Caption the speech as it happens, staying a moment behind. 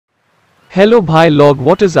Hello BhaiLog,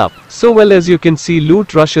 what is up? So well, as you can see,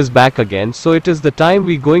 LootRush is back again, so it is the time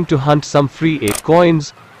we going to hunt some free 8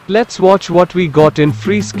 coins. Let's watch what we got in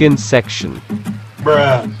free skins section.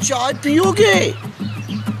 Bruh. चाय पियोगे?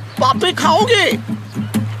 पापे खाओगे?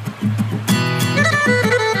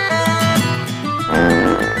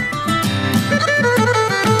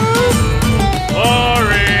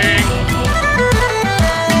 Boring.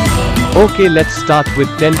 Okay, let's start with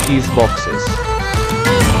 10 keys boxes.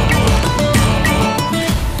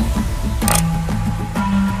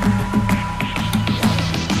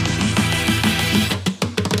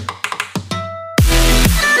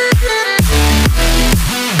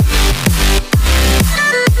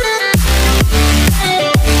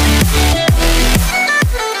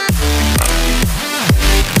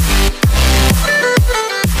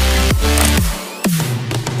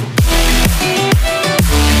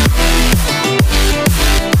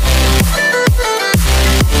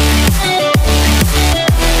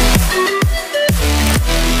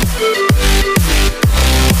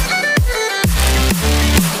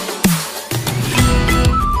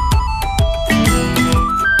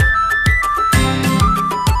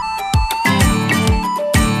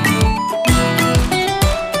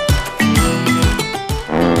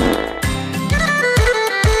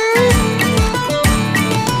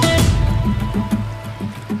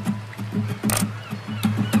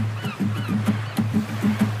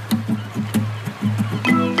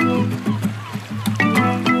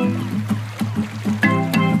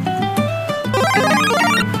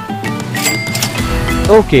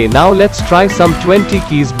 Okay, now let's try some 20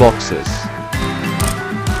 keys boxes.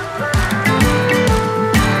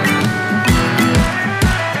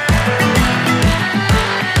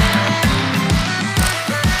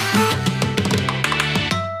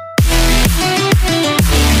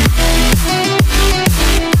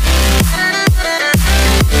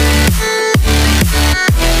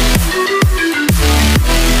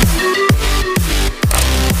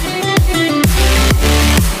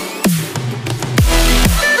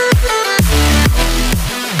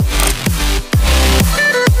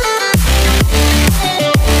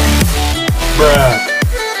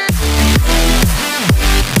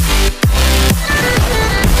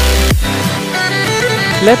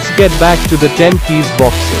 Let's get back to the 10 keys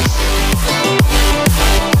boxes.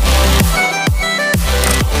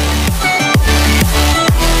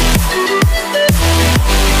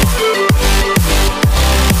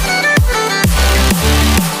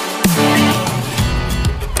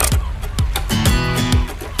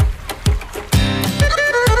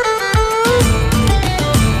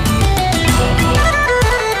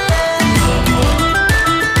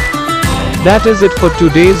 That is it for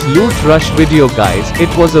today's Loot Rush video, guys. It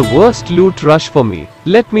was a worst loot rush for me.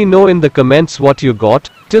 Let me know in the comments what you got.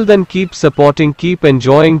 Till then, keep supporting, keep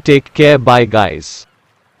enjoying, take care, bye guys.